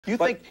You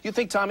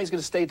think Tommy's going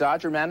to stay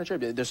Dodger manager?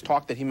 There's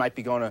talk that he might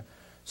be going to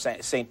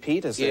St.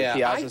 Pete as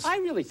Piazza's... I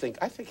really think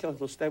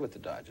he'll stay with the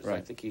Dodgers. Right.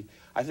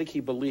 I think he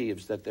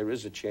believes that there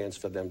is a chance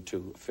for them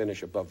to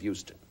finish above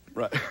Houston.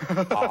 Right.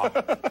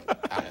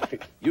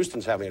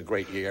 Houston's having a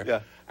great year. Yeah.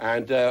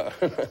 And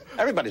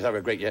everybody's having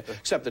a great year,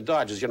 except the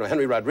Dodgers. You know,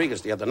 Henry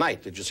Rodriguez the other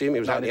night, did you see him?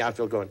 He was out in the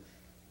outfield going,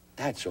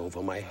 "That's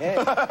over my head."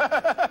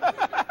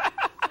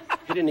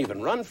 He didn't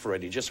even run for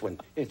it. He just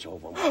went, "It's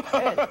over my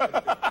head."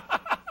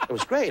 It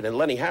was great. And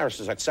Lenny Harris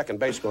is at second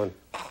base going,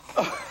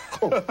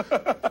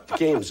 the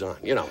game's on,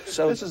 you know.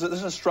 So this is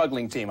a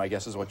struggling team, I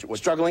guess, is what you're...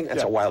 Struggling?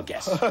 That's a wild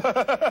guess.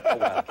 A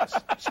wild guess.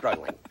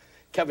 Struggling.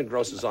 Kevin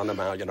Gross is on the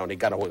mound, you know, and he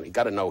got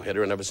a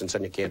no-hitter, and ever since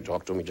then you can't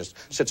talk to him. He just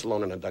sits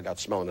alone in the dugout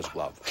smelling his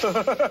glove.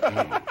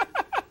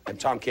 And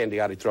Tom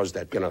Candiotti throws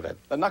that, you know, that...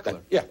 The knuckler.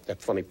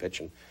 That funny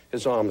pitch. And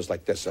his arm is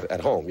like this at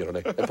home, you know.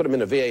 They put him in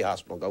the VA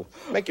hospital and go,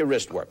 make your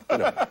wrist work, you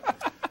know.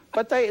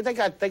 But they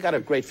got a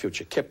great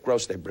future. Kip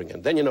Gross they bring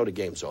in. Then you know the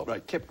game's over.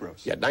 Right, Kip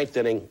Gross. Yeah, ninth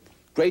inning,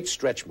 great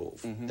stretch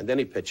move. And then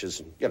he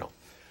pitches, and, you know.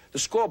 The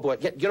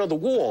scoreboard, you know, the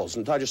walls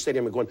in Dodger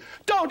Stadium are going,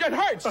 "Don't, it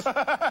hurts!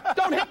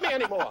 Don't hit me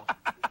anymore!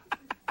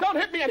 Don't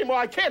hit me anymore,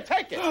 I can't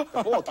take it!"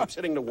 The ball keeps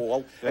hitting the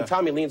wall, and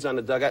Tommy leans on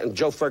the dugout, and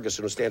Joe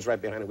Ferguson, who stands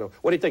right behind him, goes,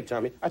 "What do you think,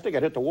 Tommy?" "I think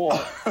I'd hit the wall."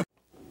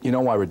 You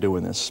know why we're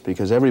doing this?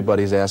 Because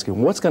everybody's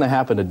asking, what's going to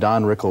happen to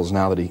Don Rickles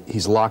now that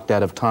he's locked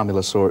out of Tommy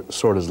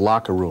Lasorda's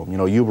locker room? You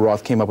know,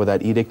 Uberoth came up with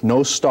that edict,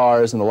 no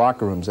stars in the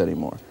locker rooms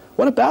anymore.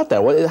 What about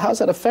that? How's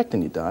that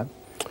affecting you, Don?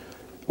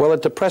 Well,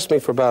 it depressed me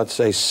for about,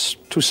 say,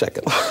 2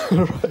 seconds.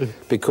 Right.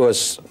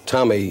 Because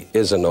Tommy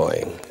is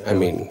annoying. I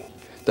mean,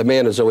 the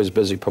man is always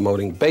busy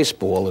promoting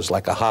baseball is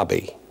like a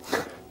hobby.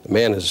 The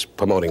man is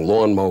promoting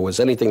lawnmowers,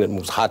 anything that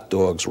moves, hot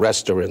dogs,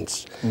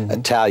 restaurants,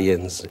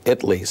 Italians,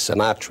 Italy,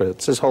 Sinatra.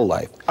 It's his whole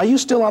life. Are you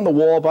still on the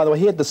wall, by the way?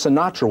 He had the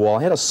Sinatra wall.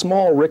 He had a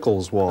small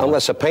Rickles wall.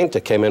 Unless a painter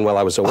came in while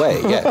I was away,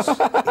 yes.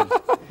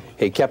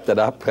 He kept it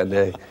up,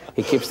 and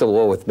he keeps the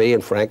wall with me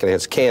and Frank, and he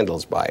has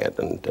candles by it,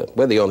 and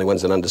we're the only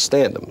ones that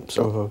understand him.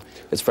 So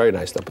it's very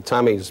nice, though. But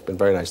Tommy's been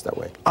very nice that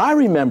way. I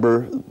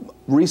remember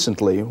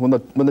recently, when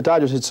the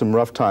Dodgers hit some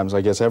rough times,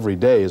 I guess every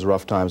day is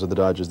rough times with the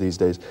Dodgers these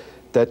days,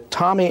 that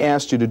Tommy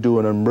asked you to do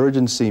an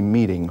emergency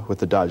meeting with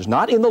the Dodgers.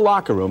 Not in the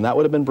locker room, that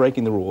would have been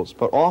breaking the rules,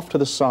 but off to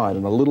the side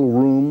in a little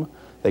room.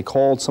 They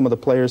called some of the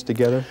players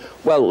together.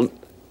 Well,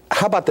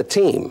 how about the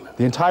team?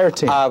 The entire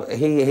team.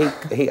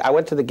 I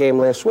went to the game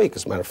last week,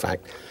 as a matter of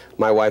fact,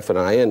 my wife and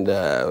I, and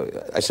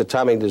I said,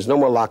 "Tommy, there's no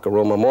more locker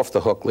room. I'm off the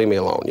hook. Leave me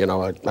alone. You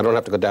know, I don't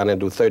have to go down there and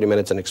do 30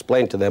 minutes and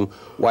explain to them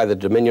why the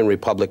Dominion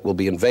Republic will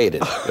be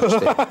invaded." You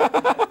understand?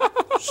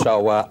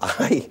 So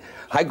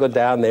I go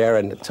down there,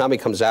 and Tommy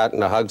comes out,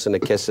 and the hugs and the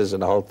kisses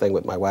and the whole thing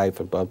with my wife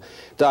and Bob.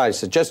 I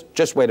said,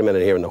 just wait a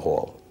minute here in the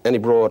hall. And he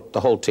brought the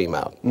whole team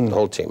out, the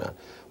whole team out.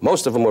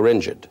 Most of them were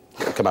injured.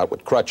 They come out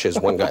with crutches,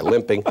 one guy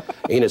limping.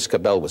 Enos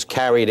Cabell was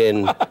carried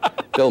in.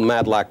 Bill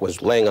Madlock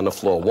was laying on the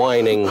floor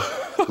whining.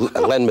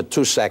 Len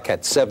Matusak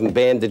had 7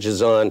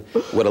 bandages on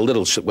with a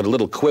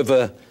little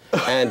quiver.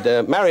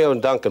 And Mario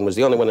Duncan was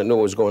the only one that knew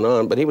what was going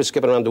on, but he was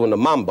skipping around doing the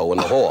mambo in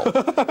the hall.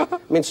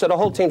 I mean, so the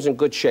whole team's in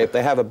good shape.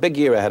 They have a big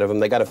year ahead of them.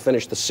 They got to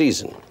finish the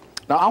season.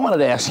 Now, I wanted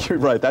to ask you,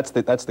 right, that's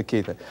the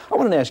key thing. I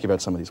wanted to ask you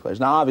about some of these players.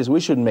 Now, obviously,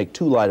 we shouldn't make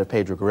too light of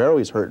Pedro Guerrero.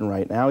 He's hurting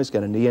right now. He's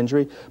got a knee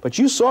injury. But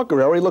you saw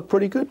Guerrero. He looked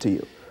pretty good to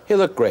you. He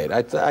looked great.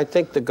 I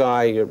think the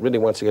guy really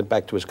wants to get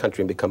back to his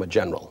country and become a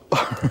general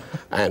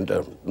and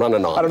run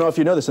an army. I don't know if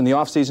you know this. In the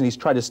offseason, he's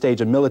tried to stage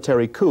a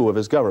military coup of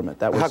his government.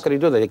 That was... How could he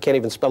do that? He can't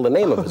even spell the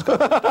name of his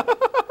government.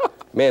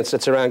 Man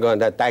sits around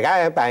going, he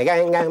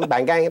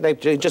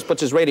just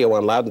puts his radio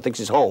on loud and thinks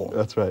he's home.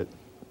 That's right.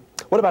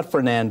 What about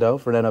Fernando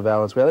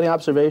Valenzuela? Any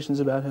observations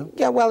about him?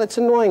 Yeah, well, it's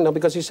annoying, though,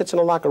 because he sits in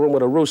a locker room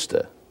with a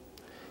rooster.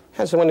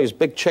 Has one of these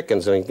big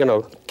chickens, and, you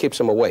know, keeps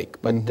him awake.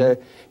 But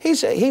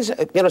he's,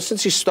 you know,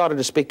 since he started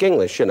to speak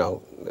English, you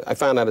know, I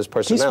found out his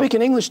personality. He's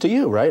speaking English to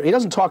you, right? He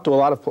doesn't talk to a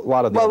lot of the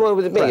Well,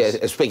 with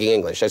me, speaking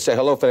English. I say,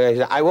 "Hello,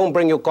 Fernando." I won't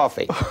bring you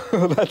coffee.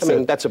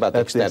 That's about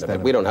the extent of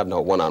it. We don't have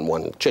no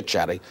one-on-one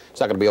chit-chatting.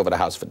 He's not going to be over the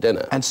house for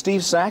dinner. And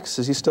Steve Sachs,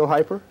 is he still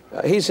hyper?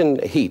 He's in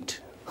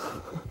heat.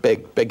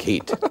 Big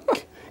heat.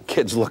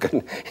 Kid's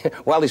looking,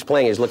 while he's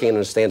playing, he's looking in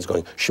the stands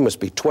going, "She must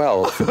be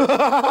 12.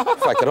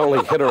 If I could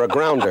only hit her a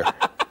grounder."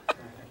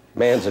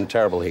 Man's in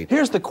terrible heat.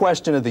 Here's the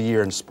question of the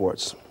year in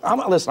sports.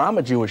 Listen, I'm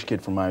a Jewish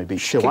kid from Miami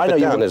Beach. Keep it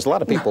down. There's a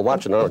lot of people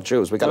watching that aren't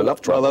Jews. We got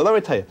enough trouble. Well, let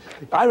me tell you.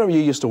 I remember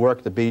you used to work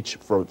at the beach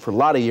for a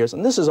lot of years,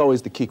 and this is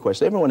always the key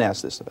question. Everyone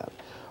asks this about it.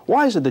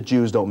 Why is it that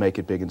Jews don't make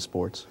it big in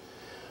sports?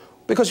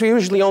 Because we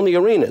usually own the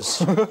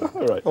arenas.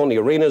 Right. Own the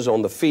arenas,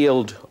 own the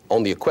field,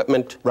 own the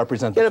equipment.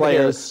 Represent the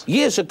players.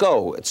 Years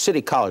ago at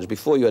City College,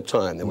 before your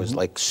time, there was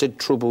like Sid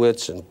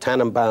Trubowitz and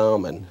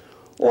Tannenbaum and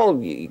all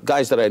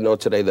guys that I know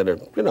today that are,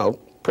 you know,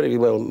 pretty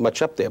well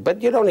much up there.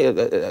 But you don't need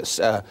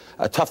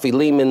Tuffy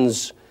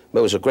Lehman's.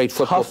 There was a great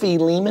football. Tuffy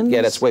Lehman's?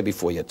 Yeah, that's way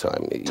before your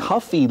time.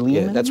 Tuffy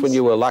Lehman's? Yeah, that's when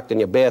you were locked in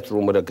your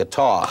bathroom with a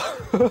guitar.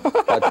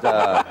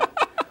 But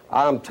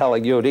I'm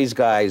telling you, these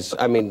guys,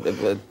 I mean,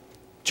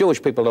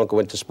 Jewish people don't go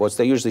into sports.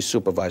 They usually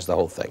supervise the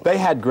whole thing. They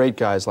had great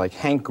guys like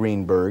Hank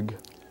Greenberg.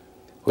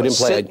 Who didn't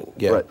play?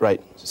 Yeah.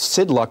 Right.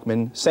 Sid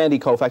Luckman, Sandy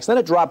Koufax. Then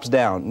it drops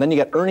down. And then you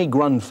got Ernie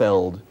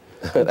Grunfeld.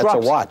 That's a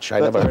watch. I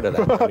never heard of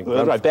that.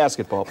 That's right,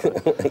 basketball.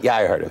 Yeah,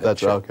 I heard of it.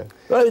 That's right. Okay.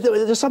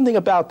 There's something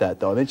about that,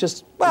 though. They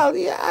just,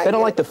 they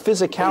don't like the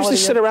physicality. They usually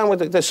sit around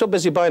with, they're so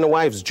busy buying their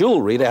wives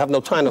jewelry, they have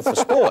no time for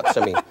sports.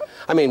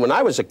 I mean, when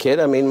I was a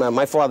kid,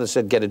 my father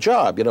said, get a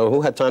job. You know,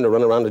 who had time to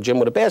run around the gym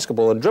with a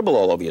basketball and dribble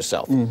all over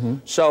yourself?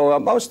 So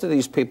most of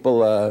these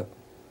people,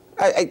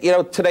 you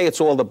know, today it's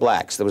all the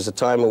blacks. There was a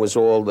time it was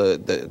all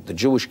the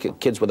Jewish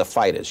kids were the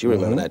fighters. You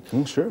remember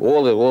that? Sure.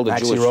 All the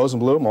Maxie Jewish.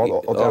 Rosenblum,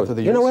 all down through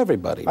the years. You know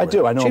everybody. I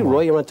do. I know. Gee, them Roy,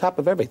 all. you're on top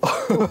of everything.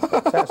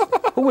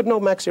 Who would know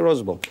Maxie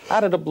Rosenblum?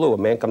 Out of the blue, a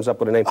man comes up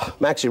with a name,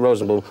 Maxie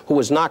Rosenblum, who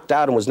was knocked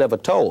out and was never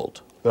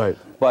told. Right.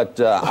 But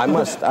I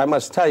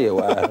must tell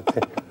you,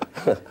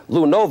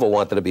 Lou Nova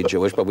wanted to be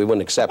Jewish, but we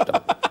wouldn't accept him.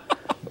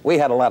 We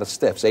had a lot of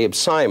stiffs. Abe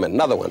Simon,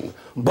 another one.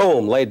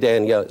 Boom, laid there,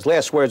 and his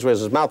last words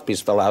was his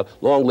mouthpiece fell out,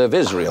 long live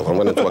Israel, and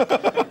went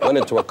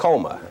into a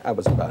coma. That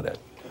was about it.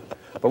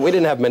 But we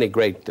didn't have many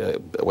great,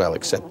 well,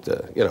 except,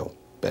 you know,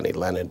 Benny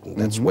Leonard, and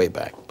that's way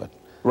back. But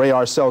Ray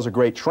Arcel's a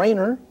great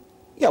trainer.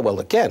 yeah, well,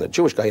 again, a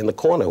Jewish guy in the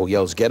corner who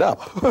yells, get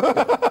up.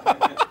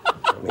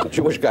 I mean,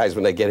 Jewish guys,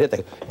 when they get hit, they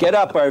go, get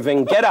up,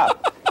 Irving, get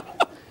up.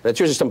 And it's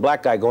usually some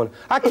black guy going,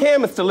 I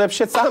can't, Mr.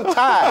 Lipschitz, I'm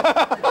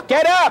tired.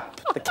 Get up!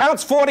 The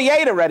count's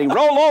 48 already,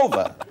 roll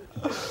over.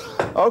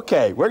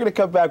 Okay, we're going to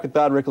come back with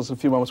Don Rickles in a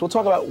few moments. We'll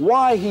talk about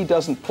why he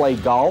doesn't play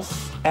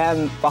golf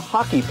and the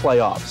hockey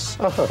playoffs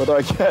with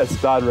our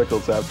guest, Don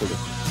Rickles, after this.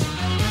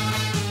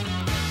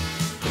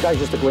 The guys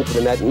used to go into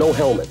the net, no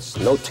helmets,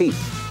 no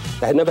teeth.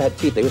 They had never had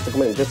teeth. They used to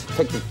come in and just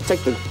take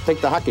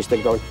the hockey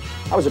stick going,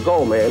 I was a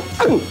goal, man.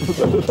 I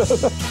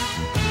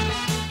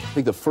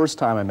think the first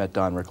time I met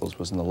Don Rickles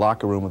was in the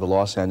locker room of the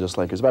Los Angeles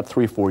Lakers, about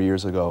 3 or 4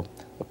 years ago,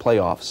 the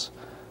playoffs.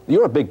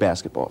 You're a big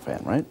basketball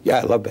fan, right? Yeah,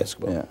 I love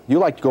basketball. Yeah. You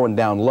like going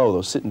down low,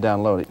 though, sitting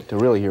down low to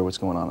really hear what's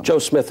going on. Joe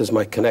Smith is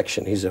my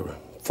connection. He's a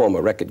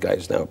former record guy.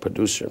 He's now a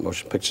producer in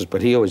motion pictures,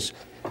 but he always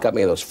got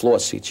me in those floor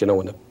seats, you know,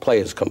 when the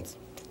players come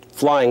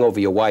flying over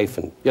your wife,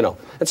 and, you know,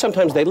 and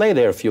sometimes they lay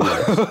there a few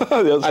minutes.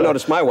 I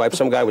noticed my wife,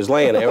 some guy was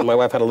laying there, and my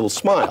wife had a little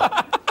smile.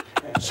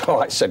 So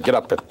I said, get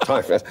up at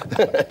time.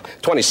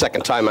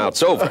 20-second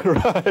timeout's over.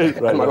 Right.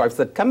 And my wife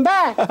said, come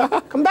back,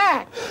 come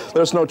back.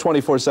 There's no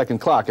 24-second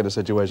clock in a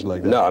situation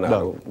like that.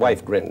 No.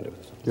 Wife grinned.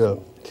 Yeah.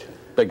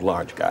 Big,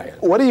 large guy.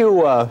 What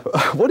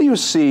do you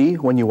see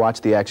when you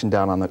watch the action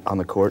down on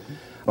the court?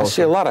 I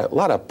see a lot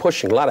of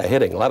pushing, a lot of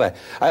hitting,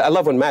 I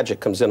love when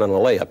Magic comes in on a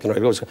layup. You know, it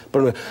goes,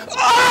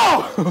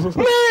 oh,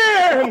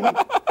 man!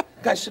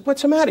 Guy said,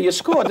 what's the matter? You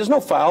scored. There's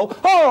no foul.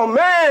 Oh,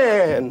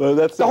 man! Well,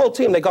 that's the whole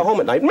team, they go home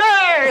at night.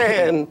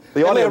 Man!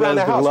 The audience around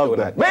the house love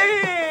doing that.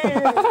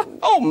 Man!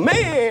 Oh,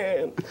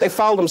 man! They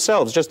foul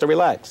themselves just to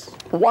relax.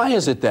 Why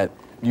is it that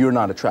you're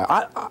not attracted?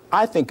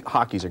 I think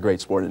hockey's a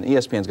great sport, and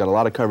ESPN's got a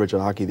lot of coverage on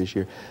hockey this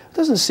year. It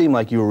doesn't seem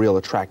like you were real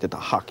attracted to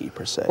hockey,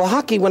 per se. Well,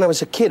 hockey, when I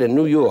was a kid in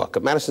New York,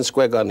 at Madison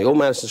Square Garden, the old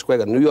Madison Square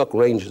Garden, New York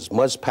Rangers,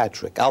 Muzz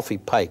Patrick, Alfie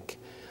Pike.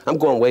 I'm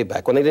going way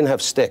back, when they didn't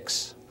have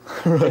sticks.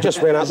 They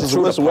just ran out and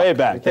threw the puck. Way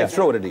back. They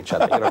threw it at each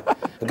other, you know.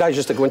 The guys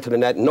used to go into the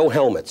net, no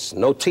helmets,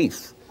 no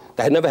teeth.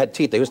 They had never had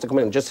teeth. They used to come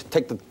in and just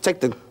take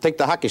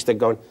the hockey stick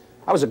going,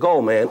 I was a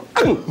goal, man.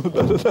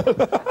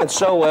 And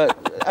so,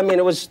 I mean,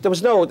 there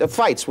was no, the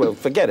fights were,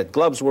 forget it,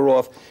 gloves were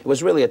off. It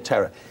was really a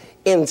terror.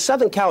 In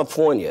Southern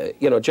California,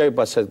 you know, Jerry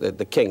Buss said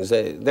the Kings,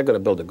 they're going to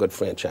build a good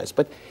franchise.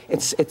 But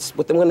it's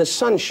when the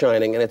sun's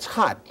shining and it's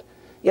hot,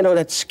 you know,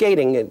 that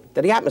skating,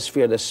 the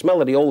atmosphere, the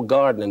smell of the old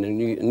garden in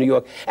New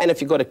York. And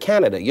if you go to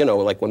Canada, you know,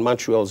 like when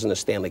Montreal's in the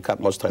Stanley Cup,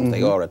 most times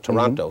they are, at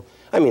Toronto.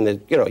 I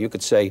mean, you know, you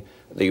could say,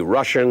 the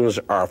Russians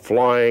are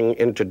flying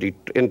into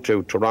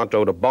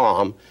Toronto to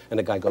bomb, and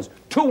the guy goes,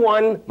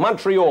 2-1,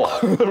 Montreal.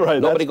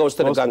 Right, nobody goes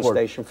to the gun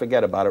important. station,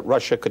 forget about it.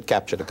 Russia could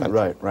capture the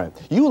country. Right.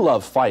 You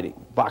love fighting,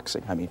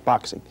 boxing.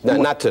 No,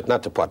 not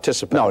to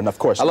participate. No, and of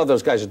course. I love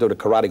those guys who do the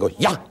karate, go,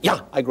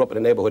 yeah. I grew up in a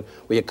neighborhood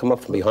where you come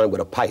up from behind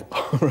with a pipe.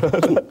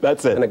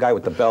 That's it. And a guy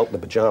with the belt, the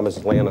pajamas,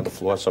 is laying on the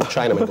floor, some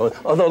Chinaman going,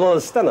 I don't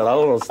understand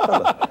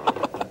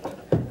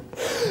it.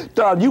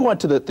 Don, you went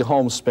to the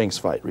Holmes Spinks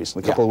fight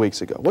recently, a couple of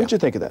weeks ago. What did you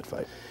think of that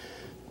fight?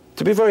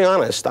 To be very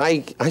honest,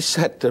 I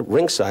sat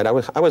ringside.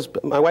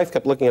 My wife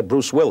kept looking at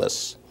Bruce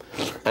Willis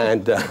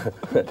and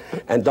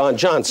Don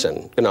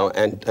Johnson, you know,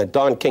 and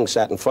Don King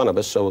sat in front of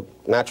us, so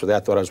naturally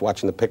I thought I was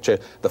watching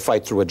the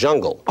fight through a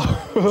jungle.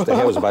 The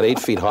hair was about 8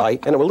 feet high,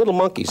 and there were little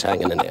monkeys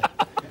hanging in there.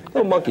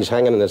 Little monkeys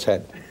hanging in his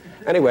head.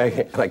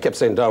 Anyway, and I kept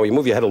saying, Don, will you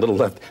move your head a little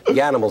left?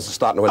 The animals are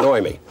starting to annoy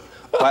me.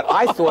 But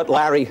I thought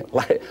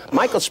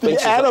Michael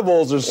Spinks... The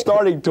animals are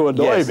starting to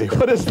annoy me.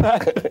 What is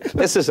that?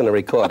 This isn't a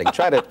recording.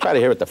 Try to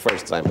hear it the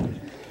first time.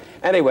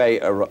 Anyway,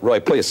 Roy,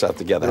 pull yourself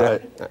together.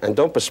 Right. And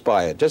don't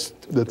perspire. That's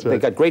right. They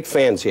got great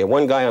fans here.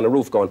 One guy on the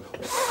roof going...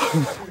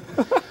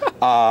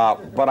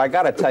 But I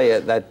got to tell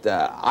you that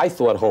I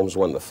thought Holmes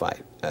won the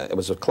fight. It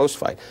was a close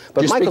fight.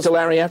 But Did you speak to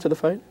Larry after the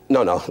fight?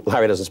 No, no.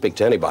 Larry doesn't speak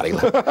to anybody.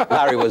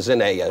 Larry was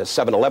in a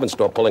 7-Eleven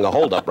store pulling a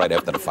hold-up right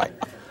after the fight.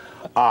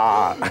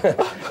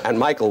 And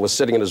Michael was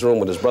sitting in his room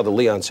with his brother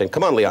Leon saying,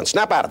 "Come on, Leon,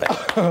 snap out of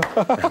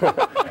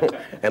it."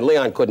 And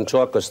Leon couldn't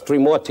talk because 3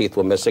 more teeth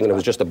were missing, and it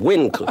was just a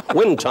wind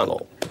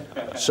tunnel.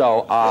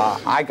 So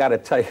I got to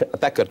tell you,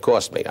 that could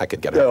cost me. I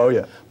could get hurt. Oh,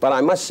 yeah. But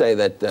I must say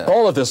that...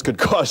 all of this could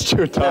cost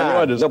you,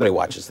 Tom. Nobody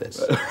watches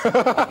this.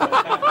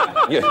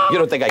 You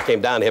don't think I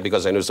came down here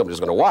because I knew somebody was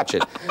going to watch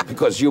it,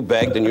 because you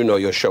begged and you know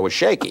your show was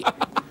shaky.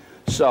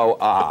 So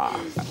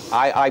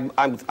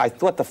I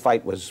thought the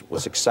fight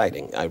was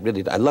exciting. I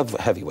love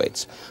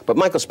heavyweights. But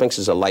Michael Spinks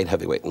is a light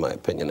heavyweight, in my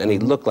opinion, and he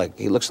looks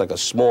like a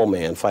small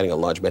man fighting a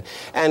large man.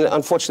 And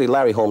unfortunately,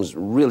 Larry Holmes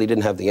really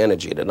didn't have the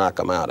energy to knock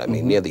him out. I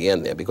mean, near the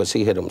end there, because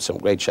he hit him some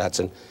great shots,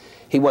 and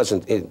he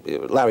wasn't.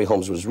 Larry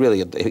Holmes was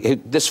really.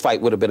 This fight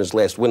would have been his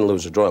last win,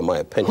 lose, or draw, in my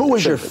opinion. Who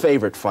was your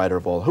favorite fighter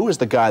of all? Who was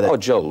the guy that? Oh,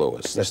 Joe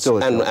Louis.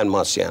 And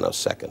Marciano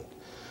second.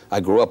 I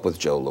grew up with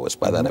Joe Louis.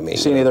 By that I mean. You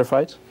see any of their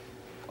fights?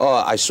 Oh,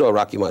 I saw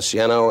Rocky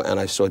Marciano and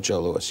I saw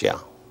Joe Louis, yeah.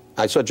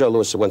 I saw Joe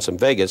Louis once in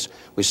Vegas.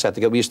 We sat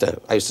together.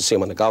 I used to see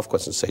him on the golf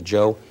course and say,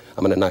 "Joe,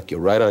 I'm going to knock you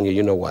right on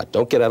you know what.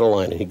 Don't get out of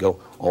line." And he'd go,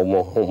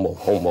 "Homo, homo,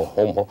 homo,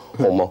 homo,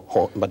 homo,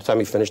 homo." By the time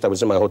he finished, I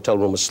was in my hotel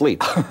room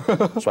asleep.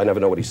 So I never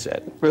know what he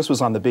said. This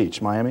was on the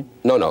beach, Miami?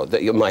 No,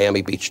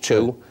 Miami Beach,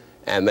 too.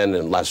 And then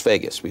in Las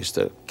Vegas, we used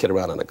to kid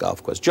around on the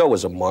golf course. Joe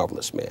was a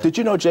marvelous man. Did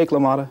you know Jake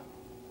LaMotta?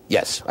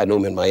 Yes, I knew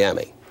him in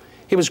Miami.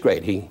 He was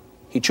great. He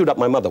chewed up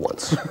my mother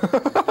once.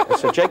 I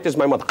said, "Jake, this is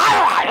my mother."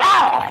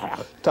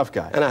 Tough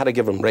guy. And I had to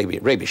give him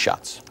rabies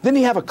shots. Didn't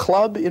he have a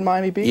club in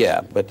Miami Beach?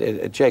 Yeah, but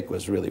Jake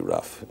was really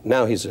rough.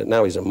 Now he's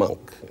a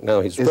monk.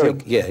 Now he's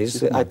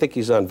I think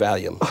he's on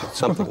Valium,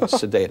 something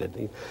sedated.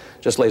 He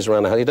just lays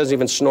around the house. He doesn't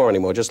even snore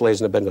anymore. Just lays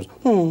in the bed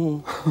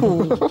and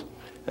goes,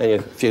 And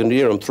if you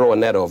hear him, throw a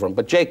net over him.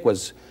 But Jake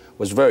was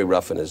very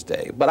rough in his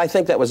day. But I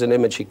think that was an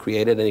image he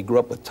created, and he grew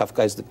up with tough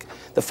guys.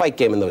 The fight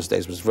game in those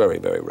days was very,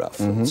 very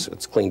rough.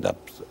 It's cleaned up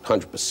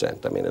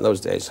 100%. I mean, in those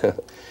days,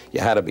 you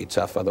had to be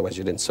tough, otherwise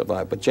you didn't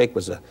survive. But Jake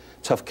was a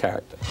tough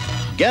character.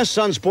 Guests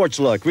on Sports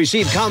Look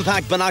receive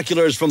compact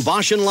binoculars from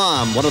Bosch &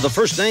 Lomb, one of the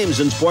first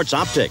names in sports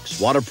optics.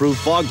 Waterproof,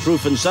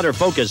 fog-proof, and center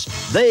focus.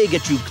 They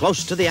get you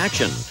close to the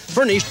action.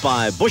 Furnished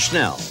by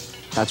Bushnell.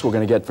 That's what we're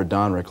going to get for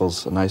Don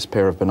Rickles, a nice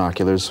pair of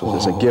binoculars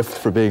as a gift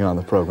for being on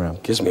the program.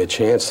 Gives me a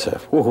chance to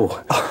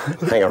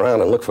hang around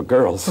and look for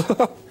girls.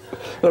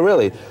 But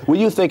really, when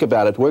you think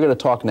about it, we're going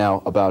to talk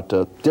now about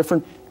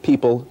different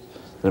people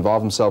that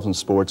involve themselves in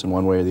sports in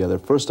one way or the other.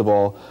 First of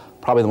all,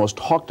 probably the most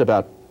talked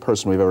about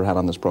person we've ever had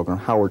on this program,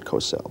 Howard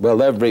Cosell.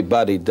 Well,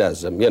 everybody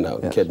does them,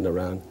 yes. Kidding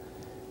around.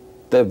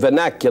 The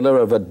vernacular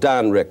of a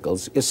Don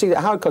Rickles. You see,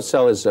 Howard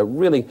Cosell is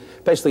really,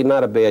 basically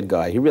not a bad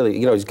guy. He really,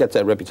 he's got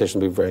that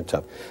reputation to be very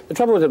tough. The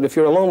trouble with it, if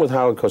you're alone with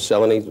Howard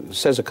Cosell and he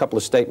says a couple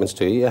of statements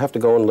to you, you have to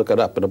go and look it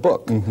up in a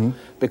book.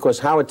 Because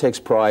Howard takes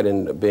pride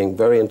in being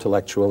very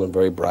intellectual and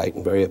very bright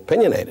and very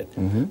opinionated.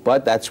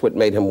 But that's what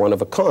made him one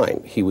of a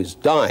kind. He was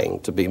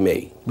dying to be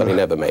me, but he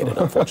never made it,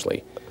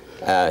 unfortunately.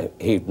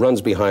 He runs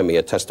behind me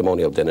at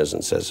testimonial dinners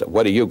and says,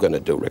 "What are you going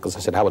to do, Rickles?" I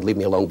said, "Howard, leave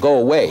me alone. Go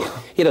away."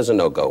 He doesn't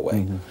know go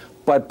away.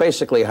 But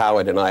basically,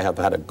 Howard and I have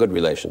had a good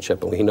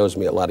relationship, and he knows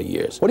me a lot of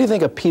years. What do you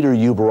think of Peter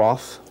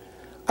Ueberroth?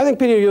 I think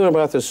Peter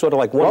Ueberroth is sort of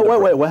like one.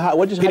 Wait,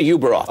 what did you Peter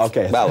Ueberroth.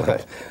 Okay. Well,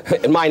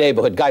 in my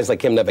neighborhood, guys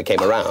like him never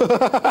came around.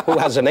 Who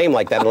has a name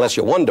like that unless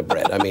you're Wonder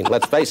Bread? I mean,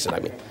 let's face it. I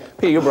mean,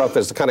 Peter Ueberroth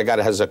is the kind of guy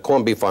that has a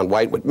corned beef on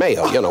white with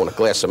mayo, and a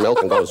glass of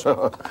milk, and goes,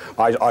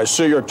 I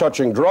see you're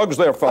touching drugs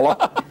there,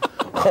 fella.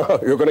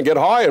 You're going to get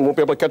high and won't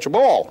be able to catch a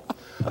ball."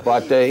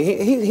 But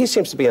he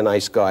seems to be a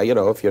nice guy.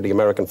 If you're the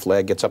American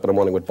flag, gets up in the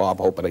morning with Bob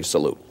Hope and a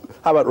salute.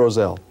 How about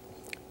Rozelle?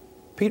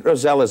 Pete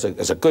Rozelle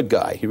is a good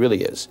guy. He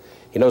really is.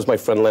 He knows my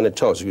friend Leonard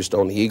Toews, who used to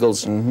own the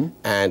Eagles.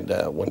 And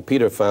when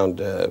Peter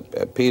found,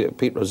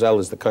 Pete Rozelle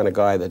is the kind of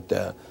guy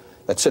that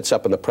sits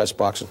up in the press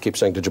box and keeps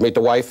saying, "Did you meet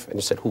the wife?" And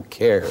he said, "Who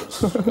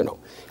cares?"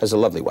 Has a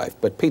lovely wife.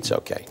 But Pete's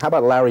okay. How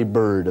about Larry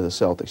Bird of the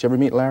Celtics? You ever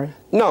meet Larry?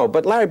 No,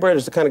 but Larry Bird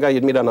is the kind of guy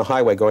you'd meet on the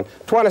highway going,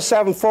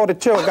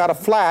 2742, got a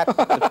flat.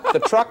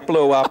 The truck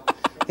blew up.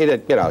 He's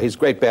a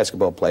great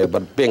basketball player,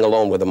 but being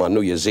alone with him on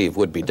New Year's Eve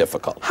would be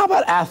difficult. How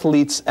about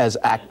athletes as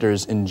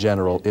actors in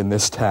general in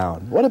this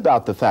town? What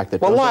about the fact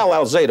that... Well, Lyle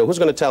Alzado, who's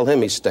going to tell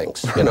him he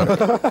stinks?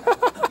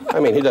 I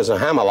mean, he does a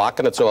hammerlock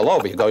and it's all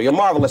over. You go, "You're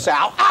marvelous,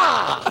 Al."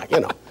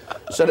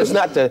 So there's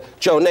not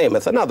Joe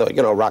Namath, another,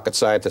 rocket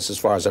scientist as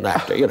far as an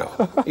actor,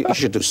 You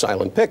should do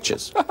silent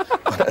pictures.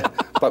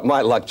 But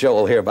my luck, Joe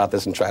will hear about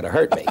this and try to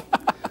hurt me.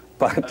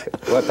 But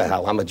what the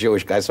hell, I'm a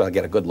Jewish guy, so I'll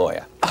get a good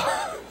lawyer.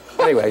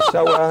 Anyway,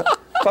 so,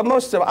 but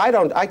most of,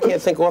 I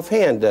can't think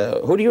offhand.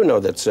 Who do you know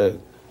that's a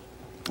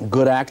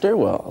good actor?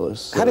 Well,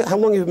 how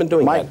long have you been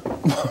doing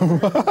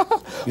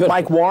that?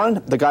 Mike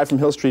Warren, the guy from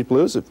Hill Street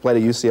Blues, who played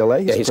at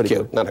UCLA. He's cute.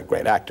 Good. Not a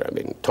great actor. I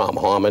mean, Tom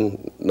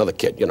Harmon, another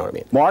kid, you know what I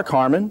mean? Mark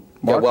Harmon.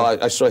 Yeah,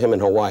 well, I saw him in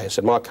Hawaii. I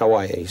said, "Mark, how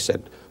are you?" He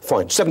said,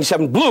 Fine.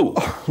 77 blue.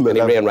 And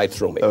he ran right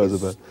through me. That was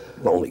He's a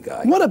bit. lonely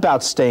guy. What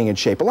about staying in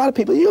shape? A lot of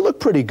people, you look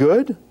pretty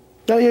good.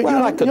 No,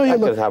 I could have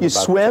you about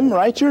swim,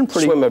 right? You're in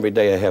pretty... Swim every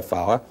day a half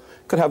hour.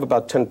 Could have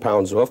about 10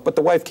 pounds off, but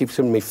the wife keeps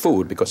giving me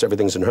food because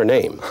everything's in her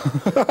name.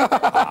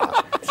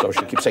 So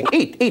she keeps saying,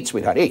 eat,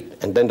 sweetheart, eat.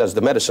 And then does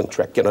the medicine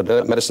trick. You know,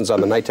 the medicine's on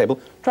the night table.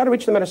 Try to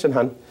reach the medicine,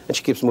 hon. And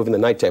she keeps moving the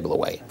night table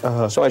away.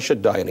 So I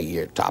should die in a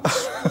year,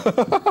 tops.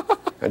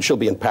 And she'll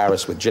be in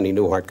Paris with Ginny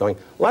Newhart going,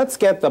 let's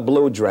get the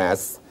blue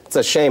dress. It's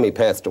a shame he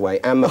passed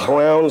away. And the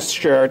brown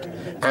shirt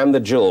and the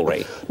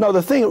jewelry. No,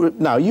 the thing,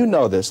 now you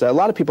know this, that a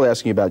lot of people are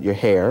asking you about your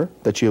hair,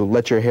 that you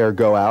let your hair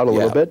go out a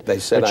little bit. They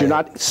said that you're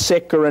not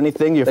sick or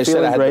anything, you're feeling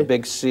great. They said I had the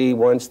big C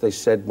once. They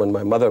said when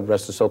my mother,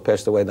 rest her soul,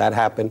 passed away, that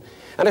happened.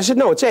 And I said,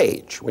 no, it's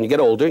age. When you get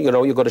older, you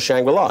know, you go to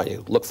Shangri-La.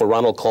 You look for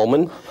Ronald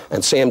Coleman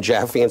and Sam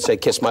Jaffe and say,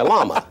 kiss my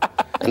llama.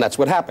 And that's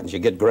what happens. You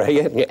get gray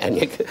and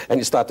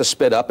you start to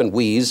spit up and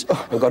wheeze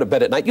and go to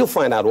bed at night. You'll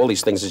find out all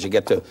these things as you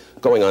get to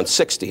going on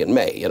 60 in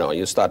May. You know,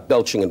 you start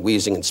belching and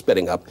wheezing and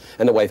spitting up.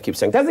 And the wife keeps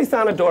saying, does he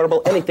sound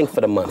adorable? Anything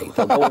for the money.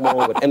 They'll go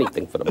along with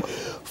anything for the money.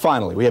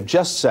 Finally, we have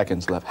just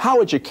seconds left. How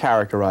would you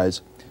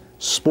characterize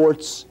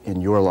sports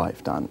in your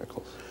life, Don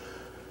Rickles?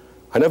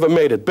 I never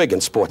made it big in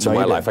sports in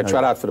my life. I No,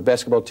 tried out for the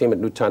basketball team at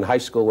Newtown High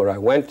School where I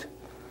went.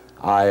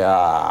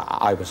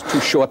 I was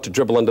too short to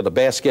dribble under the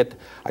basket.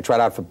 I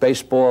tried out for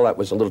baseball. That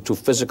was a little too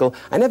physical.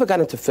 I never got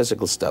into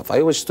physical stuff.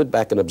 I always stood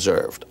back and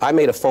observed. I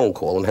made a phone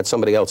call and had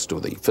somebody else do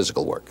the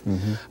physical work.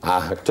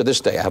 To this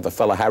day, I have a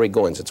fellow, Harry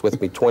Goins. It's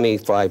with me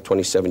 25,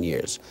 27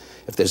 years.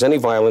 If there's any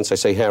violence, I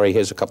say, Harry,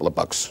 here's a couple of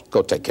bucks.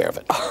 Go take care of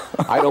it.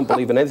 I don't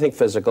believe in anything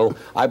physical.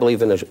 I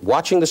believe in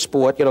watching the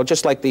sport, you know,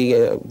 just like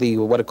the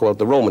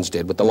the Romans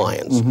did with the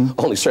lions.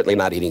 Only certainly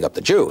not eating up the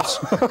Jews.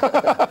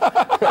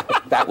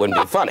 That wouldn't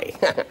be funny.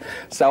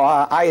 So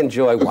I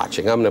enjoy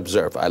watching. I'm an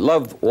observer. I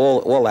love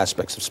all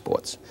aspects of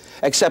sports,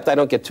 except I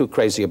don't get too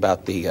crazy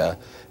about the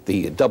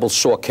double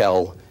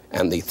Sorkel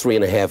and the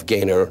 3.5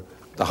 gainer,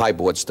 the high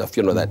board stuff.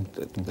 You know, that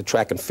the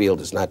track and field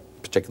is not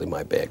particularly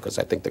my bag because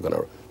I think they're going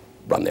to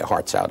run their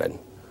hearts out and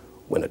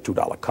win a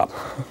 $2 cup.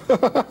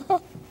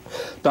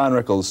 Don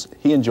Rickles,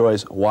 he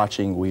enjoys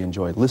watching, we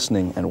enjoy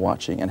listening and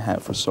watching, and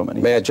have for so many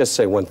years. May I just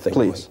say one thing?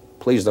 Please.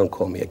 Please don't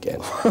call me again.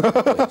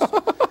 Please.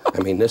 I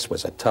mean, this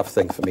was a tough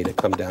thing for me to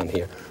come down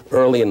here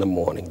early in the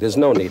morning. There's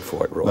no need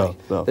for it, Roy.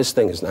 No. This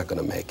thing is not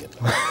going to make it.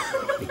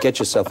 You get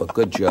yourself a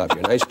good job.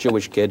 You're a nice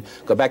Jewish kid.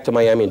 Go back to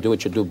Miami and do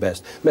what you do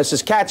best.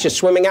 Mrs. Katz, you're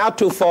swimming out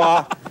too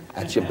far.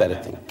 That's your better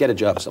thing. Get a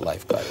job as a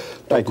lifeguard.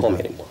 Don't call me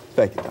anymore.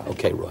 Thank you, Don.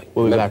 Okay, Roy.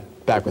 We'll be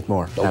back with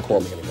more. Don't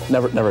call me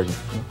anymore. Never again.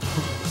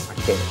 I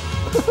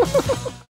can't.